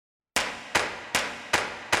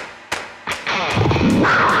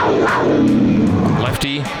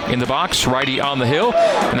Lefty in the box, righty on the hill,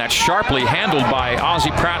 and that's sharply handled by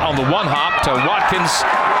Ozzie Pratt on the one hop to Watkins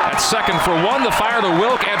at second for one. The fire to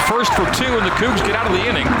Wilk at first for two, and the Cougs get out of the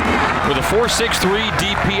inning with a 4-6-3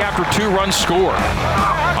 DP after 2-run score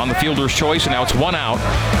on the fielder's choice, and now it's one out.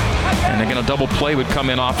 And again, a double play would come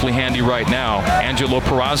in awfully handy right now. Angelo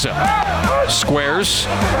Peraza squares,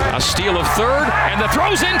 a steal of third, and the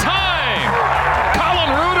throw's in time! Colin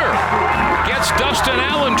Reuter gets Dustin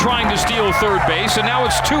Allen trying to steal third base, and now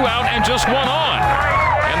it's 2 out and just 1 on.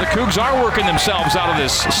 And the Cougs are working themselves out of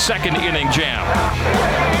this second inning jam.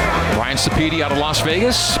 Ryan Sapedi out of Las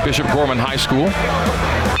Vegas, Bishop Gorman High School.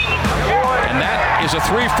 And that is a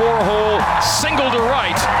 3-4 hole single to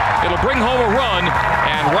right. It'll bring home a run,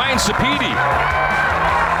 and Ryan Sapedi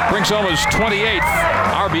brings home his 28th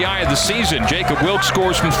RBI of the season. Jacob Wilk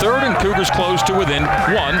scores from third, and Cougars close to within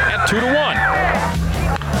one at 2-1.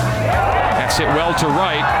 That's hit well to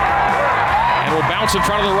right, and will bounce in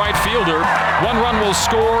front of the right fielder. 1 run will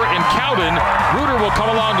score in Cowden. Reuter will come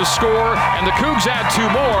along to score, and the Cougs add 2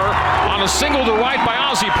 more on a single to right by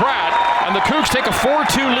Ozzie Pratt, and the Cougs take a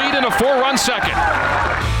 4-2 lead in a 4-run second.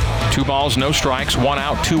 2 balls, no strikes, 1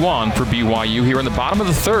 out, 2 on for BYU here in the bottom of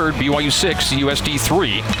the third. BYU 6, USD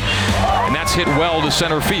 3. And that's hit well to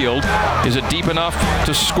center field. Is it deep enough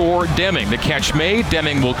to score? Deming. The catch made.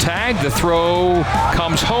 Deming will tag. The throw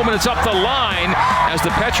comes home, and it's up the line as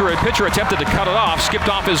the pitcher attempted to cut it off, skipped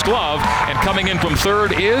off his glove, and coming in from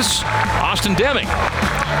third is Austin Deming.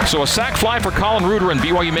 So a sac fly for Colin Reuter, and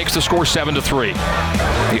BYU makes the score 7-3.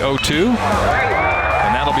 The 0-2,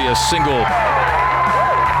 and that'll be a single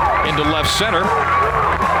into left center.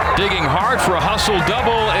 Digging hard for a hustle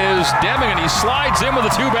double is Deming, and he slides in with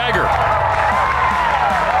a 2-bagger.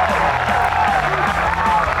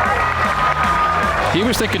 He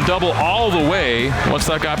was thinking double all the way once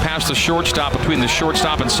that got past the shortstop, between the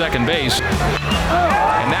shortstop and second base.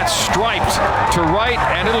 And that's striped to right,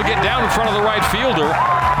 and it'll get down in front of the right fielder.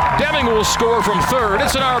 Deming will score from third.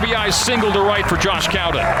 It's an RBI single to right for Josh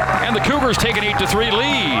Cowden. And the Cougars take an 8-3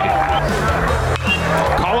 lead.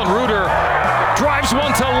 Colin Reuter drives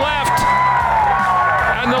one to left,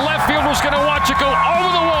 and the left fielder's going to watch it go over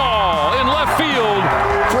the wall in left field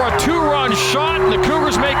for a 2-run shot, and the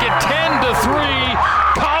Cougars make it 10-3.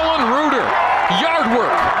 Colin Reuter, yard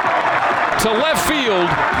work to left field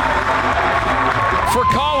for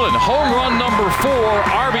Colin. Home run number 4,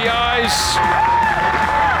 RBIs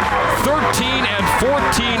 13 and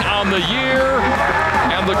 14 on the year,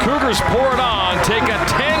 and the Cougars pour it on, take a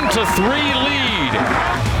 10-3 lead.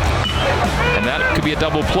 And that could be a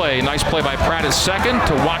double play. Nice play by Pratt at second,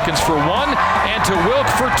 to Watkins for 1, and to Wilk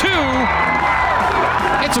for 2.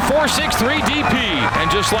 It's a 4-6-3 DP, and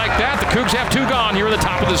just like that, the Cougs have 2 gone here in the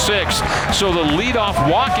top of the 6th. So the leadoff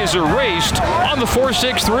walk is erased on the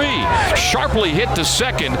 4-6-3. Sharply hit to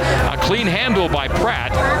second, a clean handle by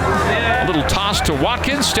Pratt. A little toss to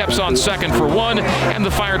Watkins, steps on second for 1, and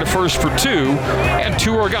the fire to first for 2, and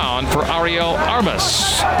 2 are gone for Ariel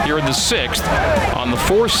Armas here in the 6th on the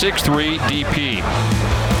 4-6-3 DP.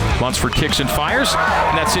 Lunsford kicks and fires,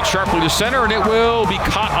 and that's hit sharply to center, and it will be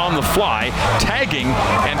caught on the fly. Tagging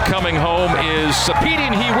and coming home is Sapedi,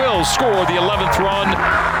 and he will score the 11th run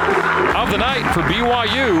of the night for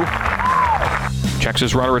BYU. Checks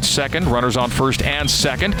his runner at second, runners on first and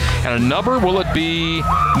second, and a number, will it be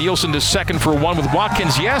Nielsen to second for 1 with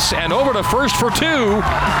Watkins? Yes, and over to first for 2.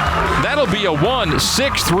 That'll be a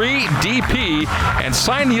 1-6-3 DP, and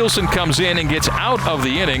Cy Nielsen comes in and gets out of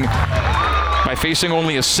the inning by facing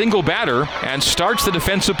only a single batter and starts the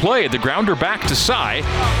defensive play. The grounder back to Cy,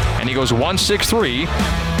 and he goes 1-6-3,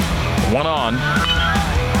 1 on.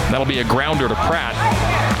 That'll be a grounder to Pratt.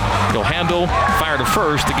 He'll handle, fire to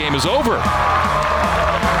first. The game is over.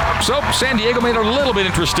 So San Diego made it a little bit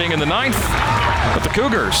interesting in the 9th, but the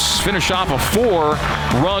Cougars finish off a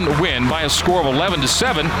 4-run win by a score of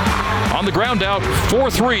 11-7 on the ground out,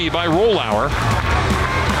 4-3 by Rollauer.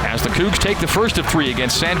 As the Cougs take the first of 3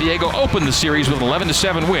 against San Diego, open the series with an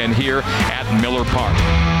 11-7 win here at Miller Park.